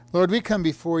Lord, we come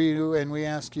before you and we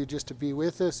ask you just to be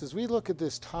with us as we look at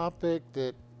this topic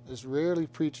that is rarely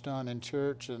preached on in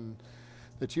church, and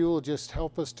that you will just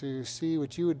help us to see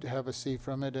what you would have us see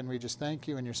from it. And we just thank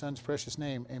you in your Son's precious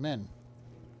name. Amen.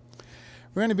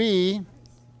 We're going to be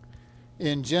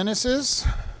in Genesis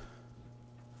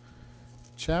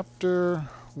chapter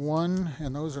 1,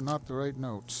 and those are not the right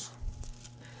notes.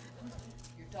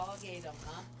 Your dog ate them,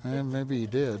 huh? And maybe he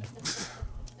did.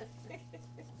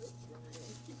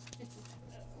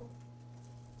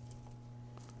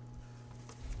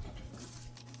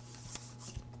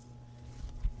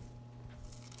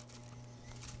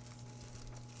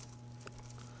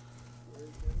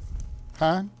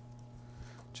 Huh?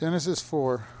 Genesis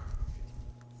 4.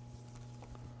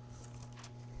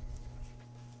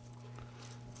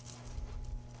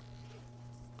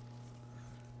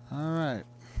 All right.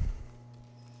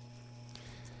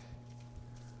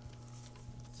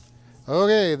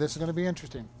 Okay, this is going to be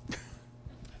interesting.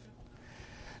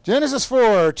 Genesis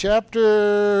 4,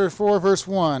 chapter 4, verse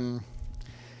 1.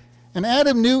 And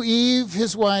Adam knew Eve,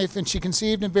 his wife, and she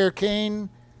conceived and bare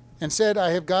Cain, and said, I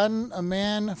have gotten a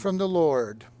man from the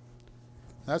Lord.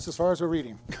 That's as far as we're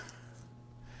reading.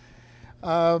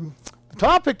 The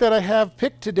topic that I have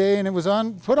picked today, and it was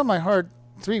put on my heart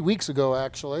 3 weeks ago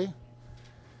actually,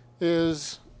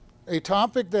 is a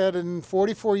topic that in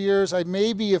 44 years I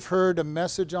maybe have heard a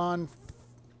message on,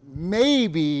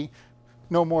 maybe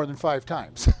no more than 5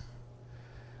 times.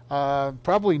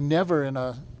 Probably never in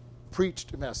a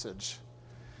preached message.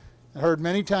 I heard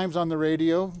many times on the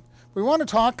radio. We want to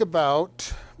talk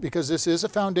about, because this is a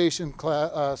foundation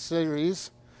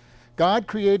series, God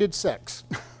created sex.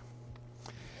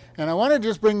 And I want to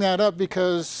just bring that up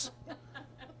because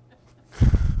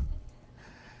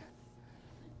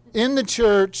in the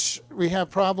church we have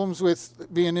problems with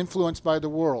being influenced by the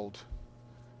world.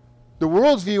 The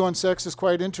world's view on sex is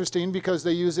quite interesting because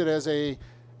they use it as a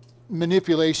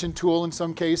manipulation tool in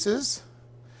some cases,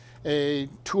 a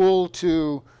tool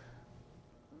to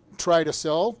try to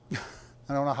sell.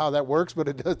 I don't know how that works,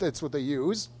 but that's what they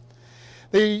use.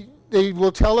 They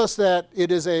will tell us that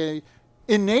it is a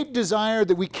innate desire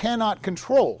that we cannot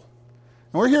control.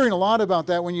 And we're hearing a lot about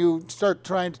that when you start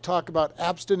trying to talk about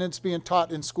abstinence being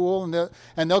taught in school,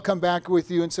 and they'll come back with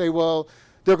you and say, well,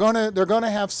 they're going to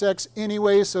have sex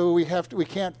anyway, so we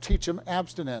can't teach them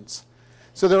abstinence.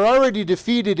 So they're already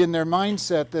defeated in their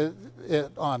mindset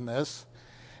on this,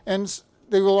 and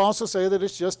they will also say that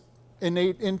it's just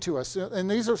innate into us.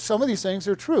 And some of these things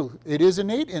are true. It is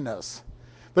innate in us.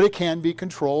 But it can be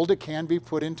controlled. It can be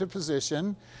put into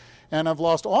position. And I've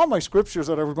lost all my scriptures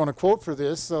that I was going to quote for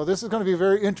this, so this is going to be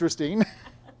very interesting.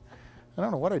 I don't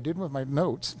know what I did with my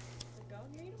notes.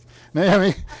 I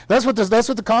mean, that's what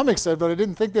the comics said, but I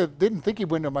didn't think he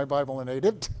went to my Bible and ate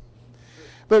it.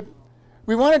 But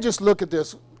we want to just look at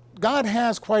this. God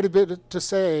has quite a bit to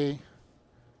say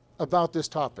about this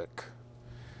topic.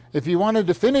 If you want a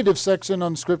definitive section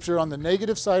on Scripture on the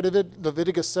negative side of it,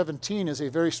 Leviticus 17 is a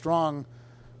very strong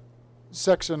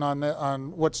section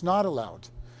on what's not allowed.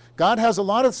 God has a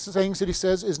lot of things that he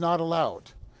says is not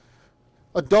allowed.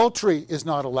 Adultery is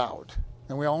not allowed.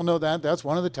 And we all know that. That's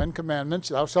one of the 10 commandments.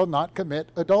 Thou shalt not commit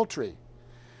adultery.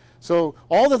 So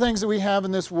all the things that we have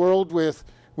in this world with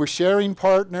we're sharing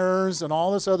partners and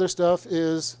all this other stuff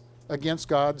is against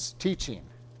God's teaching.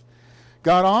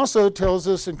 God also tells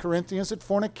us in Corinthians that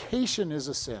fornication is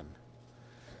a sin.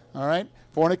 All right?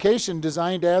 Fornication,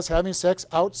 designed as having sex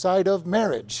outside of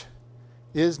marriage,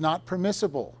 is not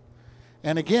permissible.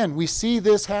 And again, we see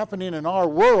this happening in our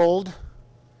world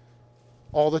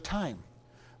all the time.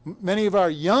 Many of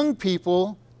our young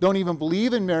people don't even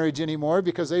believe in marriage anymore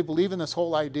because they believe in this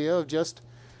whole idea of just,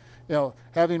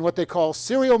 having what they call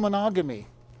serial monogamy,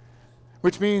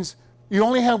 which means you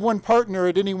only have one partner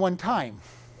at any one time.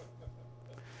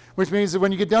 Which means that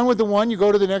when you get done with the one, you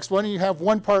go to the next one, and you have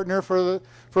one partner for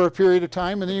a period of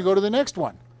time, and then you go to the next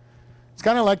one. It's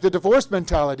kind of like the divorce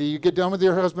mentality. You get done with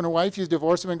your husband or wife, you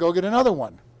divorce them and go get another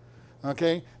one.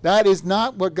 Okay? That is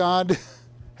not what God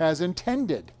has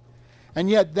intended. And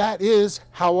yet that is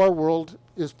how our world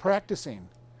is practicing.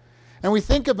 And we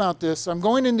think about this. I'm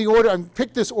going in the order. I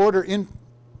picked this order in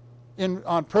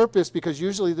on purpose because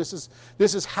usually this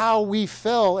is how we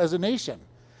fell as a nation.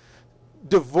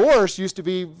 Divorce used to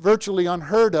be virtually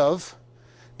unheard of,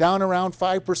 down around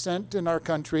 5% in our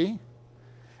country.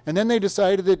 And then they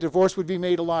decided that divorce would be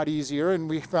made a lot easier, and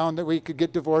we found that we could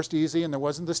get divorced easy and there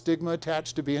wasn't the stigma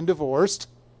attached to being divorced.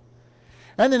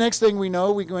 And the next thing we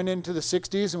know, we went into the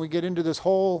 60s and we get into this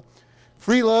whole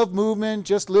free love movement,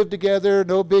 just live together,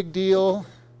 no big deal.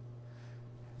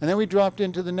 And then we dropped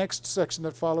into the next section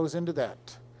that follows into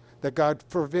that. that God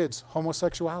forbids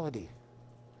homosexuality.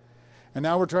 And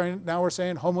now we're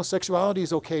saying homosexuality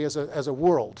is okay as a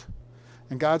world.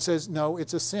 And God says, no,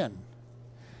 it's a sin.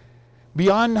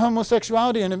 Beyond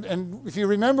homosexuality, and if you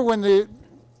remember when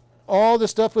all the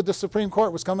stuff with the Supreme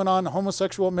Court was coming on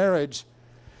homosexual marriage,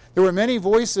 there were many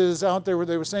voices out there where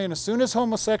they were saying as soon as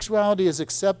homosexuality is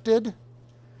accepted,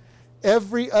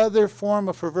 every other form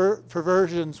of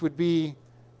perversions would be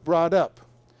brought up.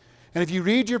 And if you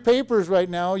read your papers right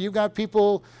now, you've got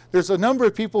people, there's a number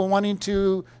of people wanting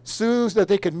to sue that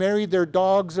they could marry their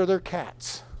dogs or their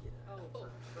cats.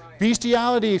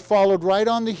 Bestiality followed right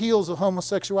on the heels of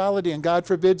homosexuality, and God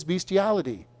forbids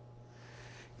bestiality.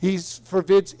 He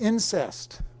forbids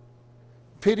incest,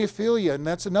 pedophilia, and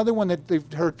that's another one that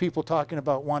they've heard people talking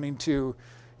about wanting to,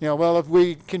 well, if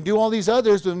we can do all these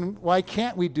others, then why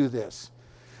can't we do this?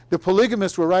 The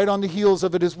polygamists were right on the heels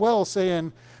of it as well,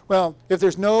 saying, well, if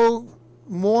there's no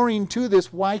mooring to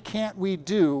this, why can't we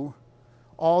do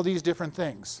all these different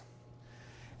things?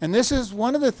 And this is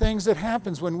one of the things that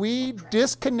happens when we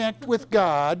disconnect with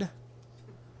God,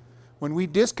 when we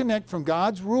disconnect from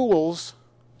God's rules,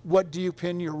 what do you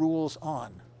pin your rules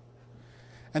on?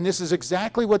 And this is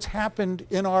exactly what's happened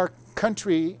in our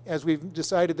country as we've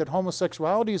decided that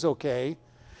homosexuality is okay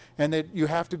and that you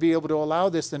have to be able to allow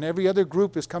this. Then every other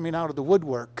group is coming out of the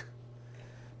woodwork.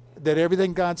 That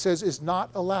everything God says is not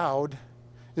allowed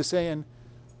is saying,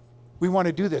 we want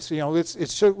to do this.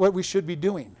 It's what we should be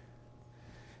doing.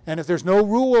 And if there's no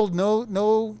rule,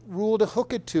 no rule to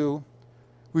hook it to,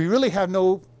 we really have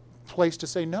no place to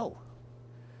say no.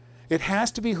 It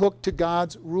has to be hooked to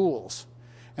God's rules.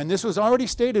 And this was already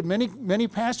stated. Many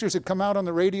pastors had come out on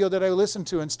the radio that I listened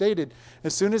to and stated,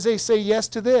 as soon as they say yes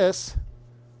to this,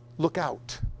 look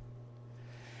out.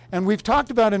 And we've talked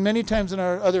about it many times in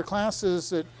our other classes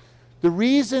that the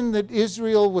reason that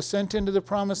Israel was sent into the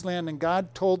promised land and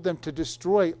God told them to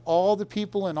destroy all the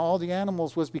people and all the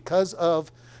animals was because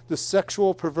of the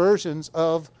sexual perversions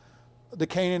of the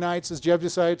Canaanites, the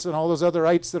Jebusites, and all those other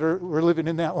ites that were living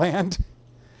in that land.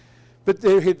 But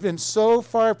they had been so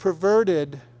far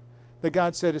perverted that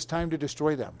God said it's time to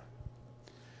destroy them.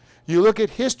 You look at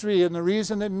history, and the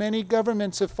reason that many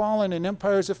governments have fallen and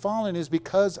empires have fallen is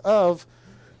because of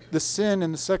the sin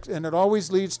and the sex, and it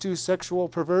always leads to sexual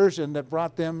perversion that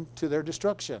brought them to their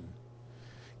destruction.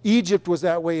 Egypt was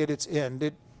that way at its end.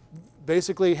 It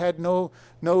basically had no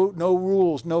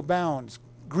rules, no bounds.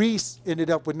 Greece ended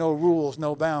up with no rules,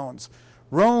 no bounds.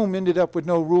 Rome ended up with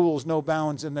no rules, no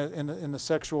bounds in the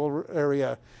sexual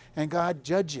area. And God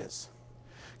judges.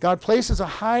 God places a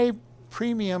high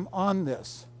premium on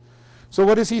this. So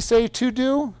what does he say to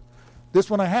do? This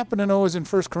one I happen to know is in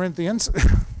 1 Corinthians.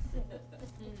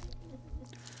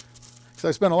 So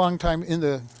I spent a long time in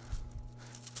the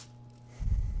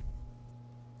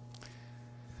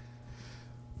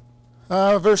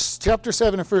chapter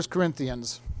 7 of 1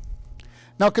 Corinthians.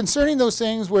 Now concerning those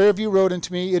things whereof you wrote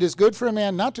unto me, it is good for a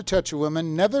man not to touch a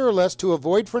woman, nevertheless to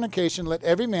avoid fornication, let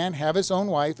every man have his own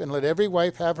wife, and let every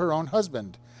wife have her own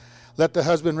husband. Let the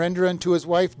husband render unto his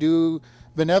wife due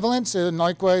benevolence, and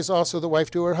likewise also the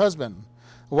wife to her husband.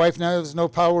 The wife has no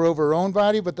power over her own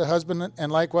body, but the husband,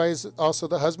 and likewise also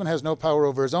the husband has no power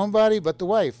over his own body, but the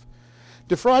wife.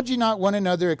 Defraud ye not one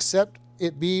another, except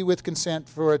it be with consent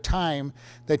for a time,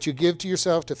 that you give to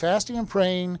yourself to fasting and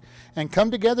praying, and come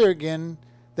together again,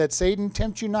 that Satan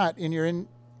tempt you not in your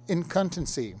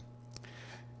incontinency.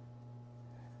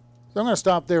 So I'm going to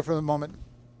stop there for a moment.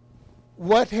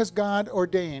 What has God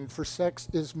ordained for sex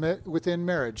is within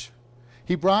marriage?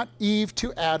 He brought Eve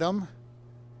to Adam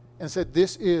and said,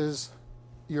 this is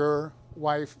your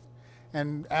wife.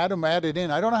 And Adam added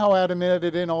in. I don't know how Adam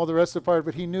added in all the rest of the part,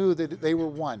 but he knew that they were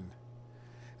one.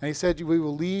 And he said, we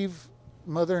will leave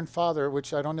mother and father,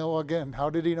 which I don't know again. How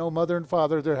did he know mother and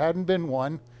father? There hadn't been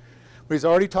one. But he's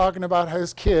already talking about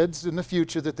his kids in the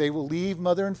future, that they will leave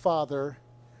mother and father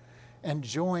and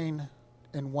join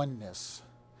in oneness.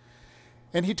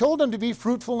 And he told them to be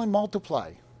fruitful and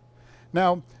multiply.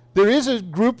 Now, there is a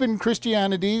group in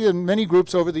Christianity, and many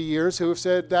groups over the years, who have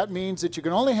said that means that you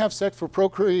can only have sex for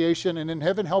procreation, and in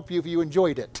heaven help you if you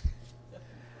enjoyed it.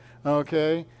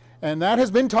 Okay? And that has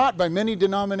been taught by many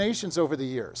denominations over the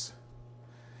years.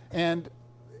 And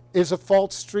is a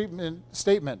false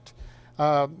statement.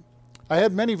 I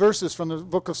had many verses from the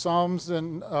book of Psalms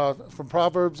and from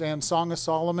Proverbs and Song of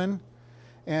Solomon,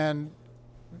 and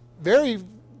very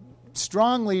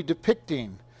strongly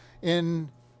depicting in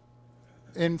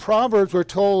Proverbs, we're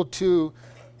told to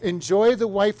enjoy the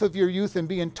wife of your youth and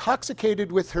be intoxicated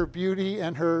with her beauty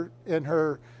and her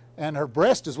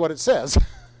breast is what it says.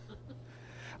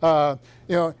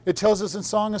 It tells us in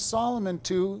Song of Solomon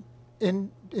to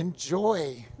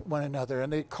enjoy one another.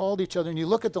 And they called each other. And you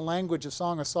look at the language of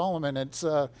Song of Solomon, it's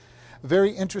a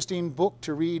very interesting book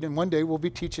to read. And one day we'll be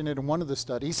teaching it in one of the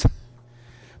studies.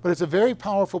 But it's a very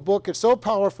powerful book. It's so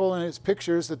powerful in its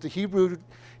pictures that the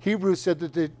Hebrews said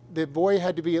that the boy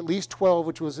had to be at least 12,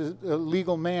 which was a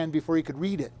legal man, before he could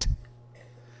read it,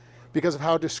 because of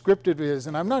how descriptive it is.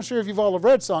 And I'm not sure if you've all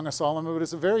read Song of Solomon, but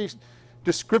it's a very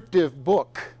descriptive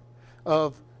book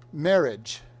of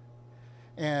marriage.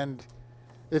 And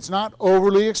it's not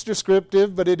overly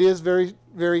descriptive, but it is very,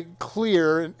 very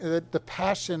clear that the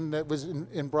passion that was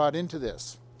brought into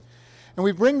this. And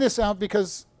we bring this out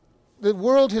because the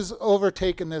world has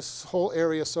overtaken this whole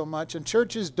area so much, and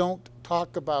churches don't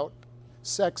talk about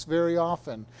sex very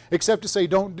often, except to say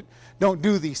don't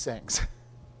do these things.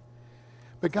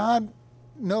 But God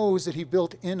knows that He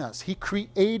built in us. He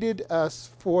created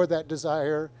us for that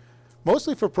desire,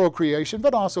 mostly for procreation,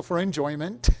 but also for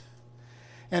enjoyment.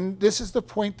 And this is the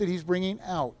point that He's bringing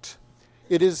out.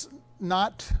 It is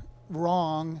not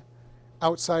wrong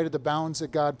outside of the bounds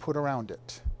that God put around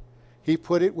it. He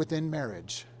put it within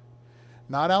marriage.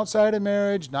 Not outside of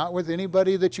marriage, not with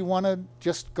anybody that you want to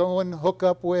just go and hook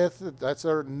up with. That's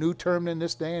our new term in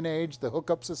this day and age, the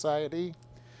hookup society.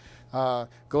 Go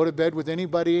to bed with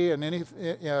anybody and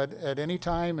at any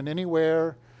time and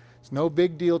anywhere. It's no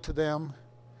big deal to them.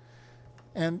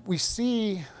 And we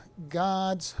see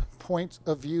God's point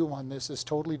of view on this is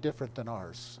totally different than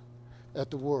ours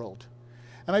at the world.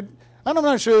 And I'm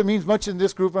not sure it means much in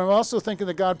this group. I'm also thinking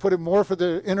that God put it more for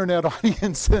the internet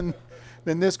audience than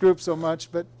this group so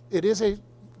much. But it is a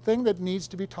thing that needs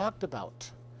to be talked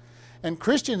about. And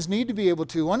Christians need to be able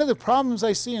to. One of the problems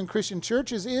I see in Christian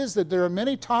churches is that there are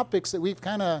many topics that we've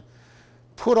kind of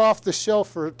put off the shelf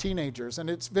for teenagers. And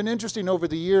it's been interesting over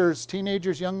the years.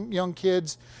 Teenagers, young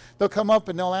kids, they'll come up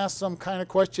and they'll ask some kind of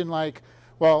question like,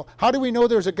 well, how do we know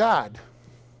there's a God?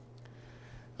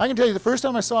 I can tell you the first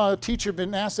time I saw a teacher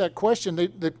been asked that question,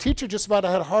 the teacher just about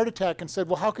had a heart attack and said,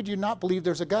 well, how could you not believe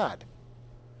there's a God?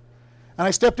 And I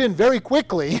stepped in very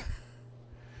quickly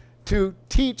to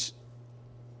teach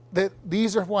that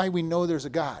these are why we know there's a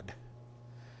God.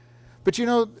 But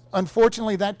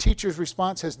unfortunately, that teacher's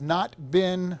response has not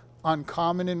been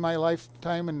uncommon in my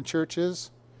lifetime in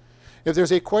churches. If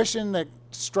there's a question that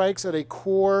strikes at a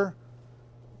core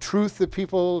truth that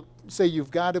people say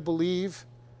you've got to believe,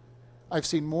 I've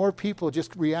seen more people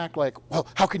just react like, well,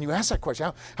 how can you ask that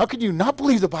question? How can you not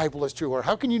believe the Bible is true? Or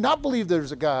how can you not believe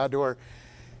there's a God?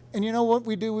 And you know what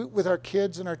we do with our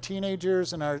kids and our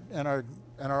teenagers and our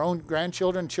own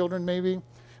grandchildren, children maybe?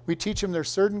 We teach them there's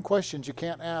certain questions you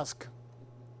can't ask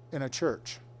in a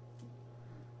church.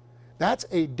 That's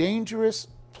a dangerous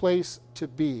place to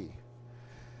be.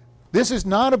 This is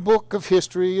not a book of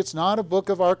history. It's not a book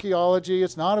of archaeology.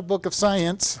 It's not a book of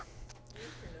science.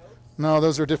 No,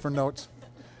 those are different notes.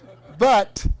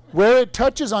 But where it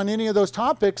touches on any of those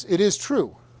topics, it is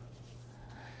true.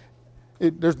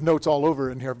 There's notes all over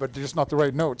in here, but they're just not the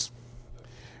right notes.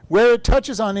 Where it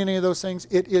touches on any of those things,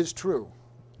 it is true.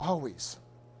 Always.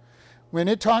 When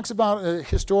it talks about a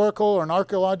historical or an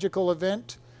archaeological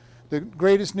event, the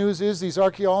greatest news is these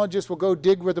archaeologists will go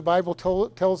dig where the Bible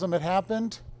tells them it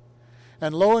happened.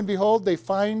 And lo and behold, they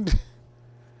find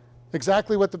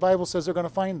exactly what the Bible says they're going to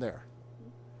find there.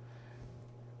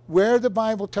 Where the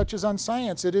Bible touches on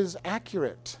science, it is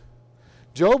accurate.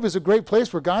 Job is a great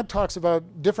place where God talks about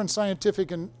different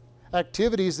scientific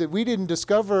activities that we didn't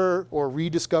discover or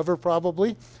rediscover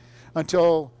probably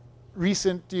until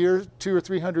recent years, 200 or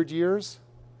 300 years.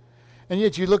 And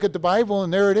yet you look at the Bible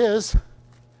and there it is.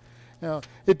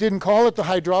 It didn't call it the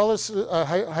hydraulic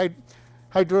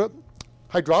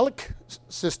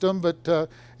system, but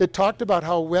it talked about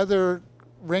how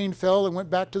rain fell and went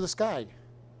back to the sky.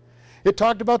 It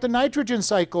talked about the nitrogen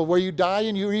cycle, where you die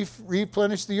and you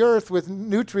replenish the earth with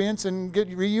nutrients and get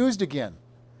reused again.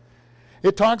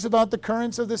 It talks about the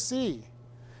currents of the sea,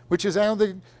 which is how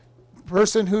the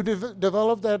person who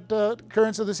developed that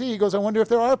currents of the sea, he goes, I wonder if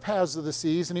there are paths of the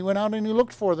seas, and he went out and he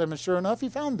looked for them, and sure enough, he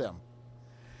found them.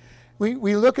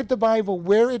 We look at the Bible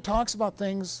where it talks about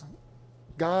things,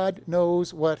 God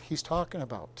knows what He's talking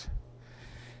about.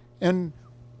 And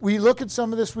we look at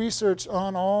some of this research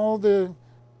on all the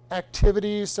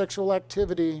sexual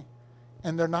activity,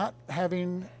 and they're not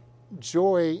having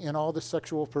joy in all the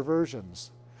sexual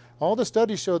perversions. All the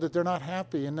studies show that they're not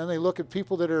happy, and then they look at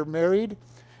people that are married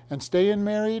and stay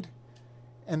married,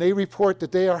 and they report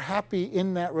that they are happy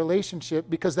in that relationship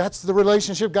because that's the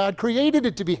relationship God created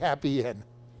it to be happy in.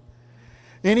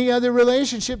 Any other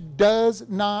relationship does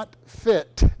not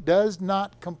fit, does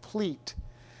not complete.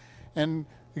 And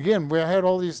again, I had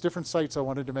all these different sites I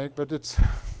wanted to make, but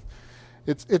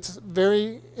It's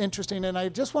very interesting, and I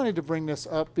just wanted to bring this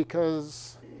up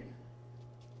because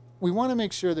we want to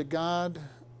make sure that God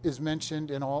is mentioned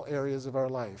in all areas of our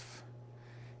life.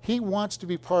 He wants to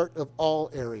be part of all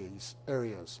areas.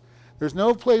 There's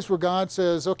no place where God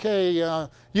says, okay,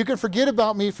 you can forget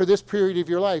about me for this period of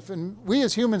your life. And we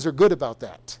as humans are good about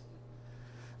that.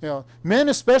 You know, men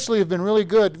especially have been really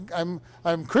good.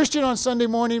 I'm Christian on Sunday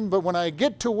morning, but when I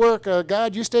get to work,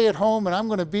 God, you stay at home, and I'm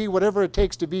going to be whatever it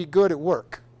takes to be good at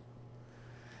work.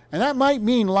 And that might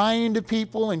mean lying to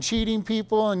people and cheating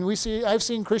people, and I've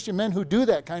seen Christian men who do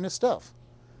that kind of stuff.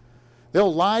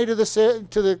 They'll lie to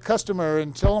the customer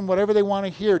and tell them whatever they want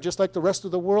to hear, just like the rest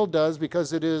of the world does,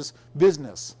 because it is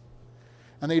business.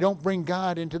 And they don't bring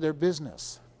God into their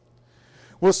business.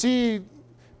 We'll see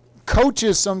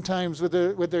coaches sometimes with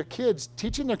their kids,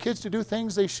 teaching their kids to do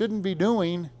things they shouldn't be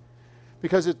doing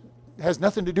because it has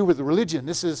nothing to do with religion.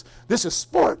 This is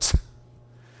sports.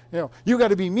 You know, you got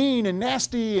to be mean and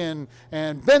nasty and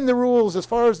bend the rules as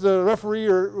far as the referee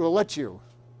will let you.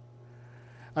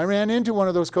 I ran into one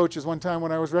of those coaches one time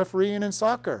when I was refereeing in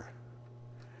soccer.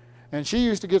 And she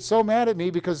used to get so mad at me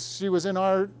because she was in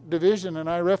our division and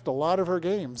I reffed a lot of her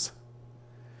games.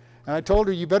 And I told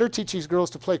her, you better teach these girls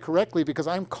to play correctly because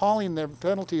I'm calling them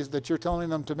penalties that you're telling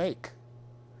them to make.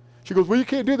 She goes, well, you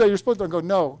can't do that. You're supposed to. I go,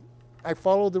 no, I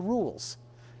follow the rules.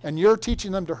 And you're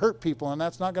teaching them to hurt people, and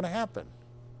that's not going to happen.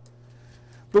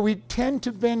 But we tend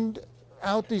to bend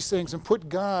out these things and put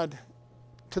God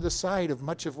to the side of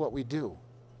much of what we do.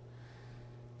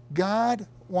 God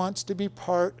wants to be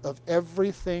part of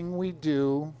everything we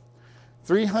do,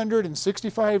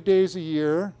 365 days a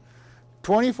year,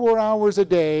 24 hours a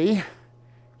day.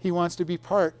 He wants to be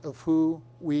part of who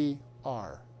we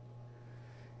are.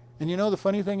 And you know, the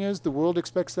funny thing is, the world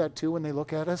expects that too when they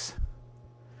look at us.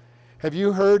 Have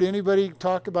you heard anybody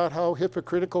talk about how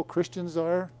hypocritical Christians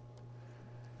are?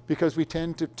 Because we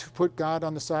tend to put God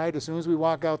on the side. As soon as we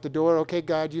walk out the door, okay,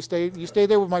 God, you stay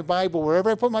there with my Bible.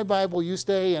 Wherever I put my Bible, you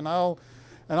stay, and I'll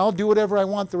do whatever I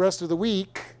want the rest of the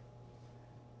week.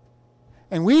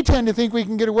 And we tend to think we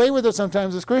can get away with it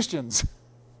sometimes as Christians.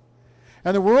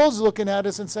 And the world's looking at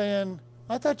us and saying,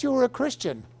 I thought you were a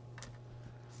Christian.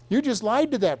 You just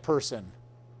lied to that person.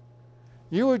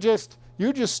 You just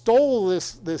stole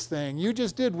this thing. You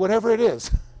just did whatever it is.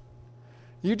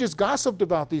 You just gossiped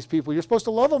about these people. You're supposed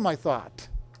to love them, I thought.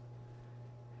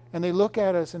 And they look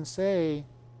at us and say,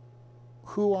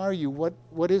 who are you?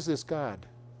 What is this God?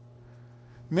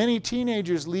 Many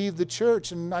teenagers leave the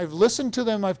church, and I've listened to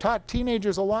them. I've taught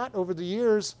teenagers a lot over the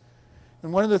years.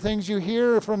 And one of the things you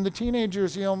hear from the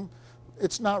teenagers,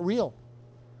 it's not real.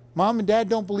 Mom and Dad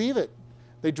don't believe it.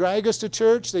 They drag us to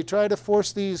church. They try to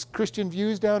force these Christian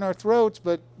views down our throats,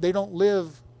 but they don't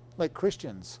live like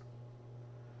Christians.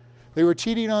 They were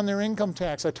cheating on their income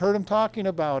tax. I heard them talking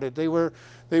about it. They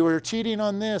were cheating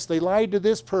on this. They lied to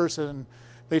this person.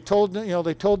 They told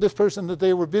this person that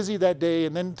they were busy that day,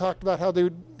 and then talked about how they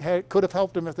could have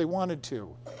helped them if they wanted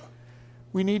to.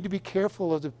 We need to be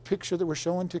careful of the picture that we're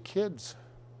showing to kids.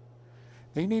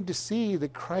 They need to see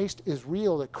that Christ is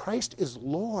real, that Christ is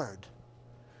Lord,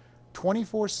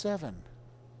 24/7,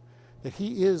 that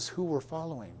He is who we're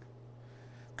following.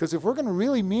 Because if we're going to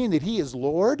really mean that He is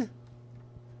Lord,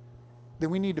 then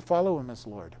we need to follow Him as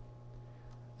Lord.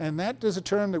 And that is a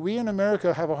term that we in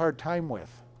America have a hard time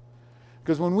with.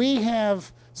 Because when we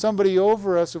have somebody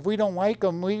over us, if we don't like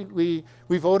them, we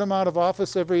vote them out of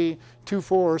office every 2,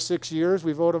 4, or 6 years.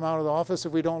 We vote them out of the office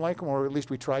if we don't like them, or at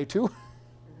least we try to.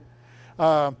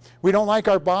 We don't like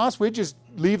our boss. We just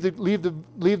leave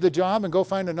the job and go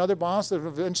find another boss that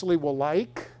eventually we'll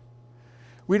like.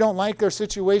 We don't like our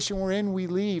situation we're in, we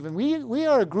leave. And we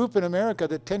are a group in America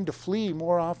that tend to flee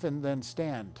more often than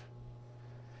stand.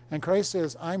 And Christ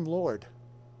says, I'm Lord.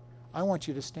 I want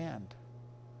you to stand.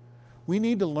 We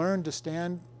need to learn to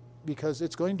stand because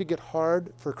it's going to get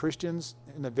hard for Christians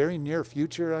in the very near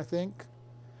future, I think,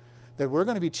 that we're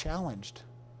going to be challenged.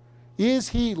 Is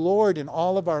He Lord in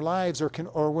all of our lives,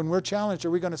 or when we're challenged,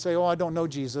 are we going to say, oh, I don't know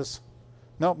Jesus?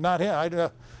 Nope, not Him.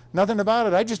 Nothing about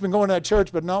it. I've just been going to that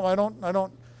church, but no, I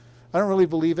don't really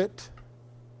believe it.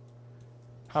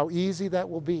 How easy that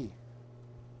will be.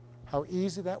 How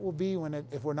easy that will be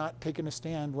if we're not taking a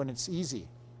stand when it's easy.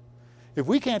 If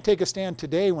we can't take a stand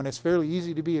today when it's fairly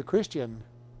easy to be a Christian,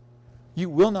 you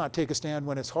will not take a stand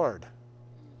when it's hard.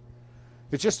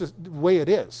 It's just the way it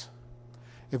is.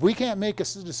 If we can't make a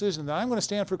decision that I'm going to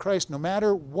stand for Christ no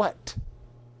matter what,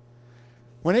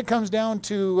 when it comes down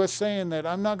to us saying that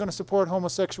I'm not going to support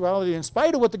homosexuality in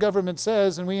spite of what the government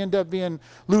says, and we end up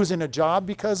losing a job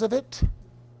because of it,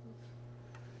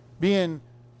 being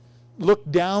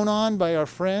looked down on by our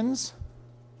friends,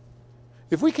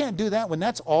 If we can't do that when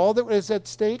that's all that is at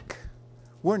stake,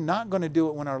 we're not going to do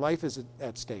it when our life is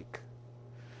at stake.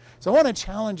 So I want to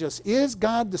challenge us. Is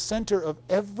God the center of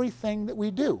everything that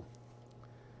we do?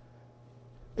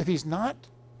 If he's not,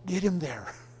 get him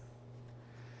there.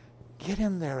 Get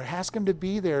him there. Ask him to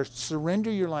be there.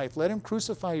 Surrender your life. Let him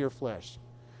crucify your flesh.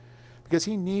 Because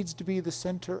he needs to be the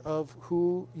center of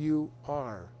who you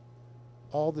are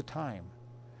all the time.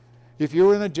 If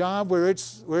you're in a job where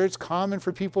it's common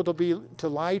for people to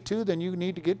lie to, then you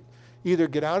need to either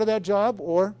get out of that job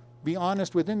or be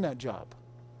honest within that job.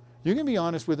 You can be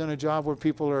honest within a job where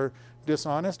people are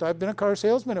dishonest. I've been a car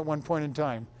salesman at one point in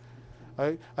time.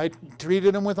 I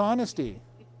treated them with honesty.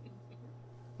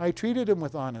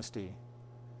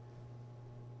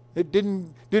 It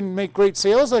didn't make great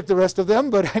sales like the rest of them,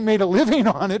 but I made a living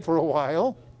on it for a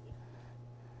while.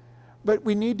 But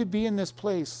we need to be in this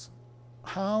place.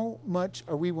 How much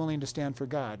are we willing to stand for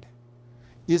God?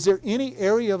 Is there any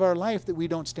area of our life that we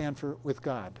don't stand for with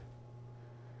God?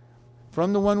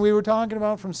 From the one we were talking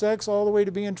about, from sex all the way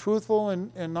to being truthful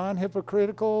and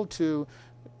non-hypocritical, to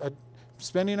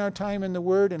spending our time in the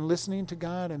Word and listening to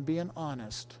God and being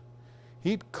honest.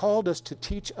 He called us to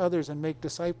teach others and make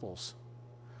disciples.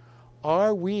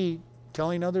 Are we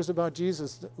telling others about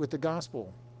Jesus with the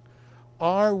gospel?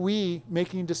 Are we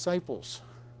making disciples?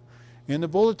 In the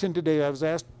bulletin today, I was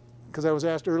asked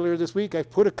earlier this week, I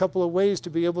put a couple of ways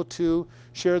to be able to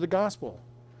share the gospel.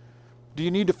 Do you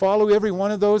need to follow every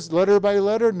one of those letter by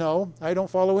letter? No, I don't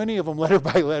follow any of them letter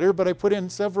by letter, but I put in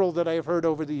several that I've heard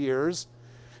over the years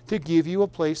to give you a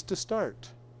place to start.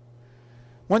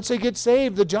 Once they get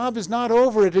saved, the job is not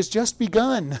over. It has just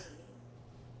begun.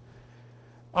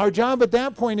 Our job at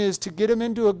that point is to get them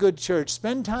into a good church,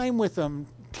 spend time with them,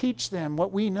 teach them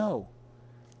what we know.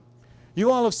 You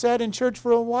all have sat in church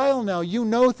for a while now. You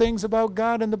know things about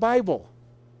God and the Bible.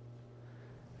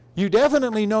 You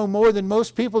definitely know more than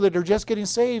most people that are just getting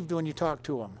saved when you talk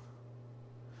to them.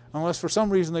 Unless for some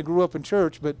reason they grew up in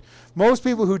church. But most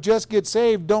people who just get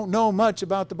saved don't know much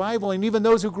about the Bible. And even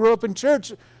those who grew up in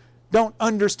church don't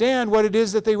understand what it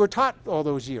is that they were taught all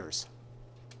those years.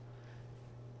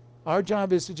 Our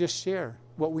job is to just share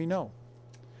what we know.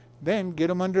 Then get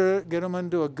them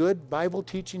into a good Bible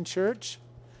teaching church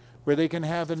where they can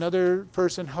have another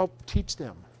person help teach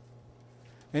them.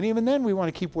 And even then we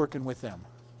want to keep working with them.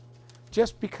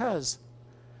 Just because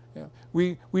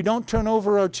we don't turn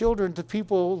over our children to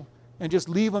people and just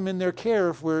leave them in their care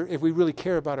if we really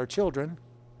care about our children.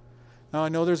 Now I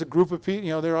know there's a group of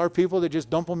people, there are people that just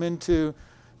dump them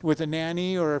with a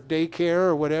nanny or a daycare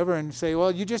or whatever and say,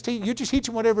 well, you just teach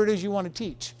them whatever it is you want to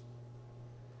teach.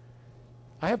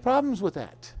 I have problems with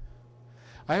that.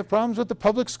 I have problems with the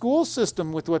public school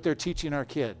system with what they're teaching our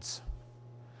kids.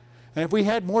 And if we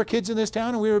had more kids in this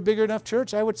town and we were a bigger enough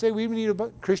church, I would say we need a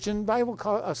Christian Bible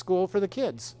school for the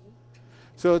kids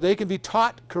so they can be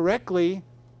taught correctly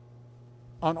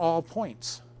on all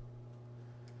points.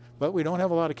 But we don't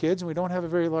have a lot of kids and we don't have a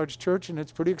very large church, and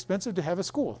it's pretty expensive to have a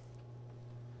school.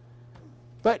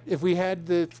 But if we had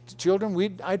the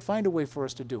children, I'd find a way for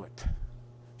us to do it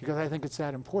because I think it's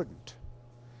that important.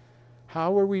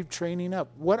 How are we training up?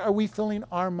 What are we filling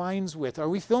our minds with? Are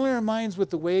we filling our minds with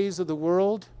the ways of the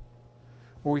world?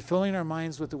 Or are we filling our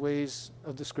minds with the ways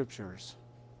of the Scriptures?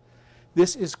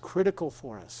 This is critical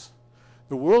for us.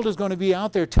 The world is going to be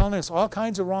out there telling us all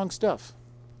kinds of wrong stuff.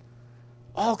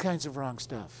 All kinds of wrong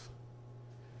stuff.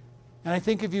 And I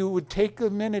think if you would take a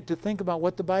minute to think about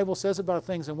what the Bible says about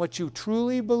things and what you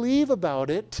truly believe about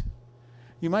it,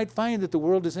 you might find that the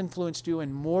world has influenced you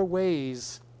in more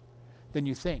ways than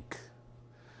you think.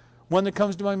 One that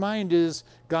comes to my mind is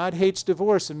God hates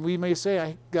divorce. And we may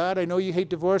say, God, I know you hate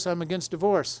divorce. I'm against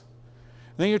divorce.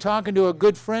 And then you're talking to a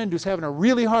good friend who's having a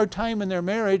really hard time in their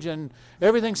marriage and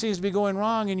everything seems to be going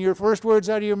wrong. And your first words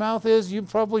out of your mouth is, you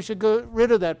probably should get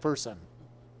rid of that person.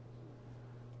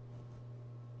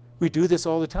 We do this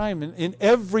all the time. In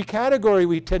every category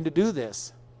we tend to do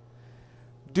this.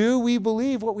 Do we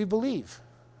believe what we believe?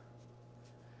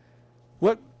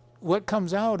 What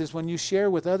comes out is when you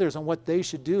share with others on what they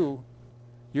should do,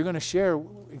 you're going to share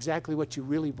exactly what you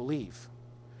really believe.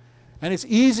 And it's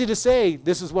easy to say,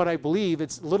 this is what I believe.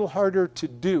 It's a little harder to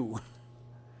do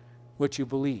what you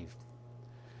believe.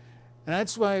 And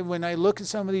that's why when I look at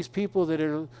some of these people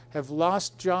that have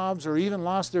lost jobs or even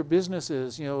lost their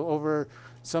businesses, over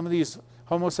some of these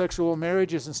homosexual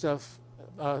marriages and stuff,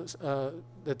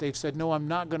 that they've said, no, I'm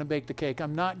not going to bake the cake.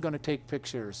 I'm not going to take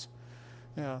pictures.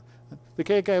 The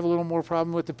cake I have a little more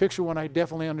problem with. The picture one, I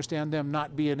definitely understand them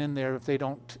not being in there if they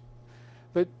don't.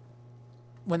 But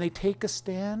when they take a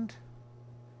stand,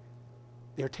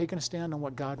 they're taking a stand on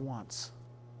what God wants.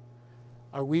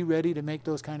 Are we ready to make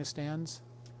those kind of stands?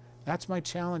 That's my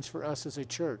challenge for us as a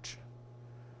church.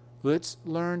 Let's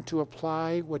learn to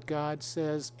apply what God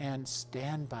says and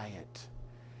stand by it,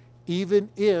 even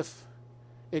if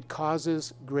it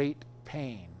causes great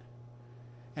pain.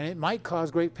 And it might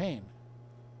cause great pain.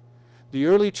 The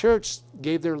early church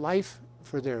gave their life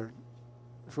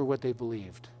for what they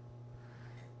believed.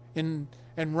 And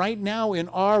right now in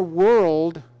our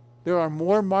world, there are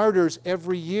more martyrs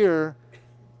every year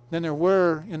than there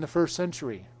were in the first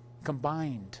century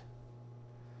combined.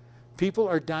 People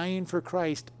are dying for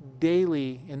Christ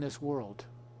daily in this world.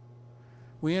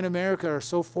 We in America are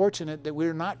so fortunate that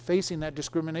we're not facing that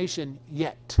discrimination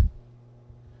yet.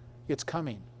 It's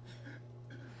coming.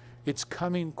 It's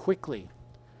coming quickly.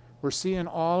 We're seeing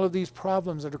all of these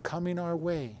problems that are coming our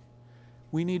way.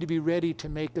 We need to be ready to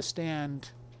make a stand,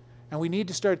 and we need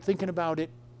to start thinking about it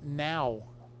now.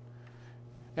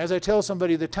 As I tell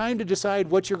somebody, the time to decide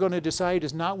what you're going to decide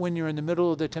is not when you're in the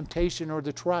middle of the temptation or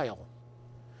the trial.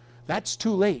 That's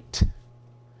too late.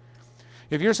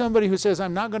 If you're somebody who says,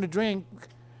 I'm not going to drink,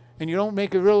 and you don't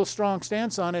make a real strong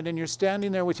stance on it, and you're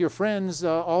standing there with your friends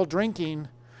all drinking,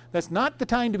 that's not the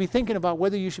time to be thinking about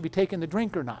whether you should be taking the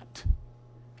drink or not.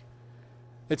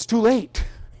 It's too late.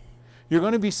 You're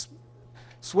going to be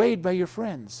swayed by your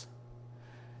friends.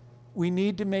 We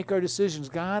need to make our decisions.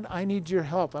 God, I need your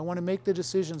help. I want to make the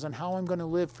decisions on how I'm going to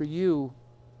live for you,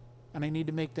 and I need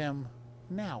to make them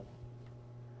now.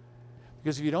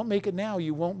 Because if you don't make it now,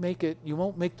 you won't make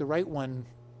the right one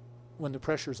when the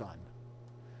pressure's on.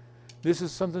 This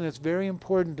is something that's very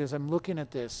important as I'm looking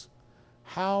at this.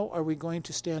 How are we going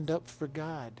to stand up for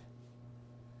God?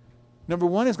 Number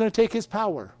one is going to take his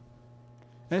power.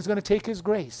 And it's going to take his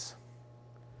grace.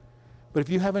 But if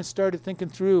you haven't started thinking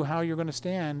through how you're going to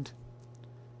stand,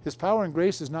 his power and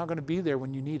grace is not going to be there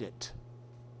when you need it.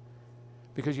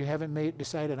 Because you haven't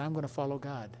decided, I'm going to follow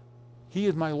God. He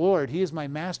is my Lord. He is my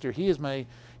master. He is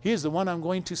the one I'm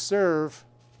going to serve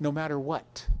no matter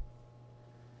what.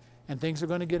 And things are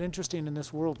going to get interesting in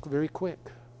this world very quick.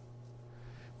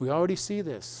 We already see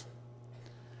this.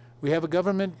 We have a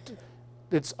government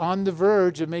that's on the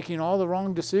verge of making all the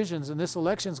wrong decisions, and this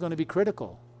election is going to be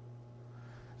critical.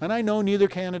 And I know neither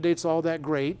candidate's all that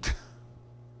great,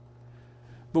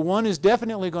 but one is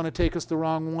definitely going to take us the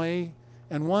wrong way,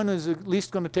 and one is at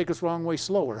least going to take us the wrong way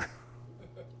slower.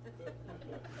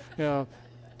 You know,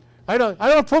 I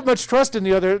don't put much trust in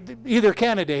either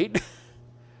candidate.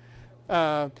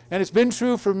 And it's been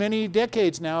true for many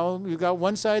decades now. We've got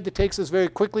one side that takes us very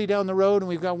quickly down the road, and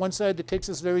we've got one side that takes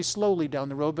us very slowly down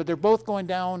the road, but they're both going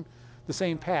down the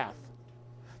same path.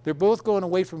 They're both going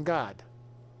away from God.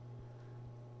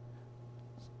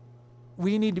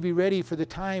 We need to be ready for the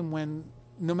time when,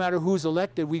 no matter who's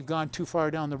elected, we've gone too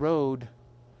far down the road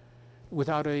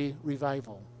without a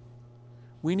revival.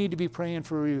 We need to be praying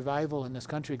for a revival in this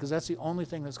country, because that's the only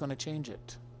thing that's going to change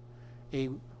it. A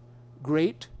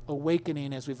great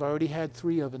awakening, as we've already had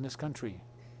 3 of in this country.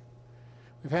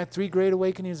 We've had 3 great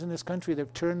awakenings in this country that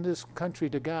have turned this country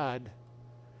to God.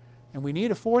 And we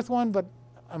need a 4th one, but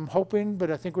I'm hoping, but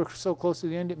I think we're so close to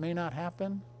the end, it may not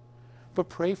happen. But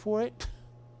pray for it.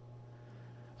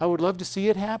 I would love to see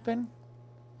it happen.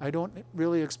 I don't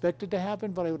really expect it to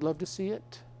happen, but I would love to see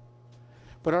it.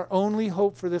 But our only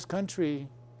hope for this country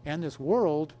and this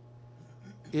world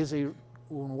is an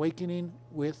awakening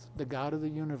with the God of the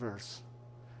universe,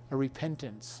 a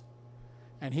repentance.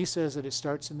 And he says that it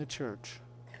starts in the church.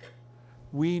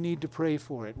 We need to pray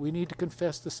for it. We need to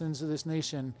confess the sins of this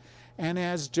nation. And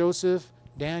as Joseph,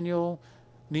 Daniel,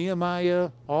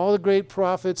 Nehemiah, all the great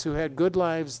prophets who had good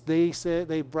lives, they said,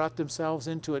 they brought themselves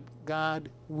into it. God,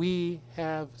 we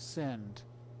have sinned.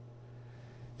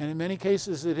 And in many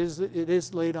cases, it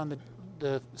is laid on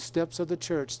the steps of the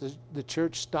church. The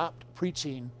church stopped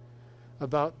preaching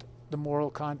about the moral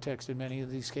context in many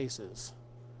of these cases.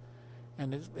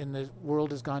 And the world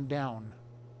has gone down.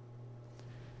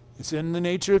 It's in the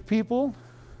nature of people.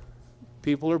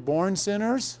 People are born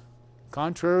sinners,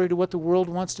 contrary to what the world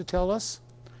wants to tell us.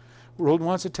 The world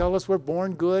wants to tell us we're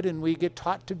born good and we get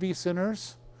taught to be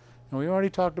sinners. And we already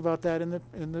talked about that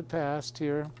in the past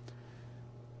here.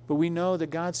 But we know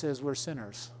that God says we're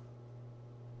sinners.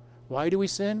 Why do we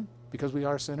sin? Because we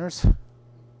are sinners.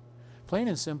 Plain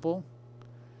and simple.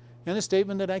 And the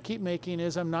statement that I keep making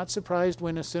is, I'm not surprised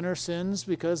when a sinner sins,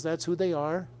 because that's who they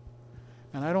are.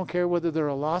 And I don't care whether they're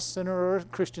a lost sinner or a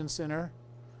Christian sinner.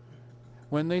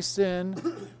 When they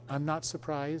sin, I'm not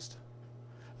surprised.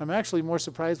 I'm actually more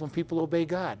surprised when people obey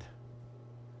God,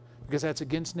 because that's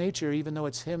against nature, even though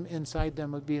it's him inside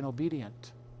them of being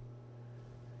obedient.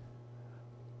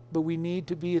 But we need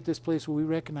to be at this place where we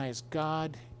recognize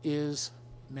God is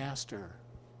master.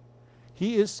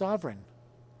 He is sovereign.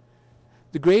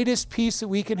 The greatest peace that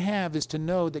we can have is to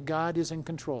know that God is in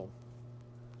control.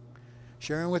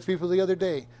 Sharing with people the other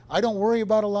day, I don't worry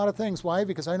about a lot of things. Why?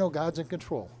 Because I know God's in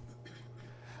control.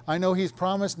 I know He's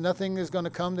promised nothing is going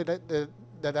to come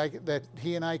that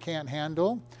He and I can't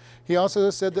handle. He also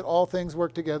has said that all things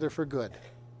work together for good.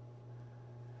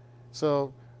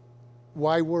 So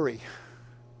why worry?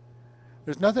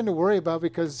 There's nothing to worry about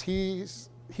because He's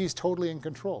totally in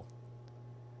control.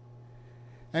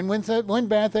 And when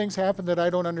bad things happen that I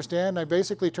don't understand, I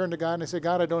basically turn to God and I say,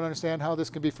 God, I don't understand how this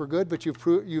can be for good, but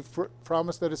you've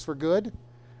promised that it's for good.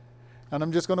 And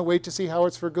I'm just going to wait to see how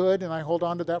it's for good, and I hold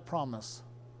on to that promise.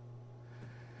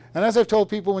 And as I've told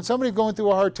people, when somebody's going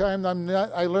through a hard time,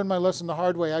 I learned my lesson the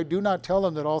hard way. I do not tell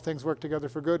them that all things work together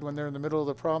for good when they're in the middle of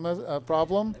the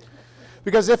problem.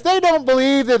 Because if they don't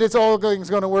believe that it's all things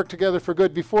going to work together for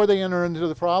good before they enter into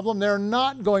the problem, they're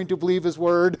not going to believe His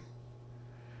word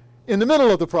in the middle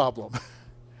of the problem.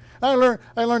 I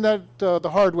learned that the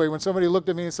hard way when somebody looked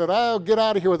at me and said, "Oh, get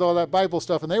out of here with all that Bible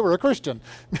stuff," and they were a Christian.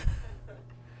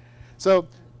 So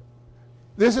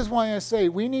this is why I say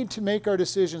we need to make our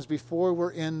decisions before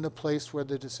we're in the place where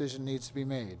the decision needs to be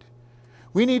made.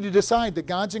 We need to decide that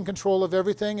God's in control of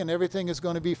everything and everything is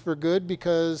going to be for good,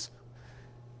 because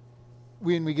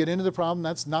when we get into the problem,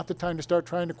 that's not the time to start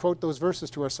trying to quote those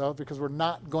verses to ourselves, because we're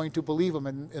not going to believe them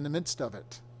in the midst of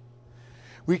it.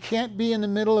 We can't be in the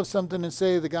middle of something and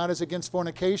say that God is against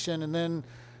fornication and then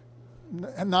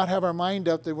not have our mind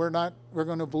up that we're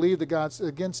going to believe that God's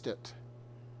against it.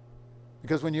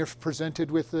 Because when you're presented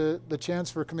with the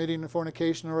chance for committing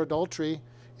fornication or adultery,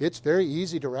 it's very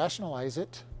easy to rationalize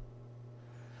it.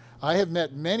 I have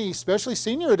met many, especially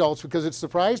senior adults, because it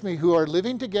surprised me, who are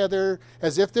living together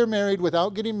as if they're married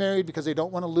without getting married because they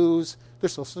don't want to lose their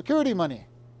Social Security money.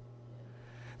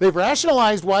 They've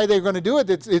rationalized why they're going to do it.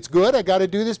 It's good. I got to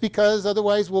do this because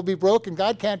otherwise we'll be broke, and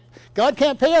God can't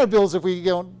pay our bills if we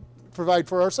don't provide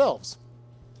for ourselves.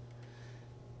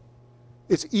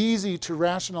 It's easy to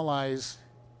rationalize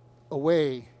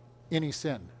away any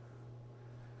sin.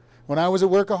 When I was a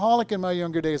workaholic in my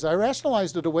younger days, I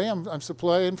rationalized it away. I'm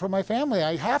supplying for my family.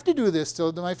 I have to do this so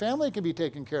that my family can be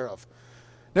taken care of.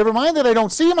 Never mind that I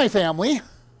don't see my family.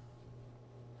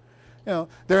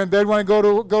 They're in bed when I go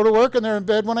to work, and they're in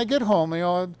bed when I get home.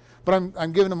 But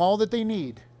I'm giving them all that they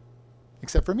need,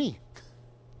 except for me.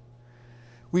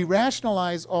 We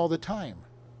rationalize all the time.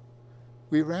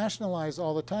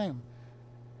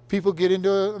 People get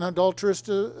into an adulterous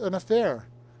an affair.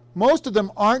 Most of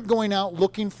them aren't going out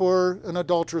looking for an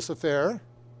adulterous affair.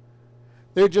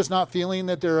 They're just not feeling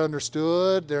that they're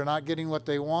understood. They're not getting what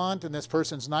they want, and this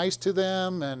person's nice to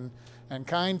them and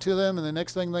kind to them, and the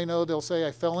next thing they know, they'll say,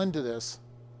 I fell into this.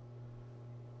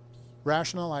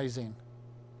 Rationalizing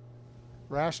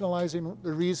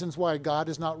the reasons why God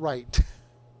is not right.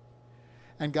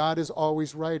 And God is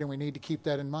always right, and we need to keep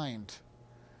that in mind.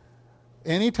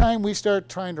 Anytime we start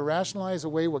trying to rationalize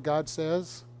away what God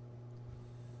says,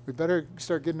 we better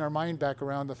start getting our mind back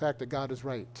around the fact that God is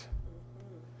right.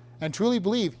 And truly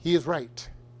believe He is right.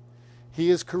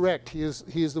 He is correct. He is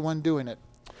the one doing it.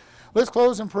 Let's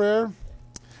close in prayer.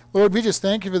 Lord, we just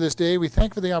thank You for this day. We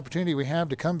thank You for the opportunity we have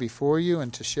to come before You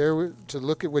and to share, to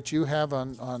look at what You have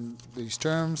on these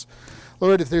terms.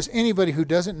 Lord, if there's anybody who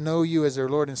doesn't know You as their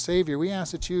Lord and Savior, we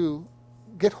ask that You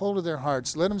get hold of their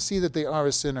hearts. Let them see that they are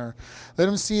a sinner. Let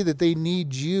them see that they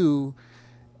need You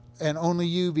and only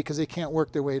You, because they can't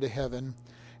work their way to heaven.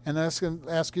 And ask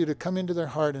You to come into their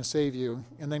heart and save you,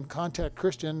 and then contact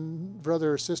Christian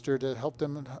brother or sister to help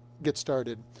them get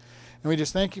started. And we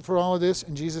just thank You for all of this.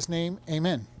 In Jesus' name,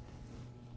 amen.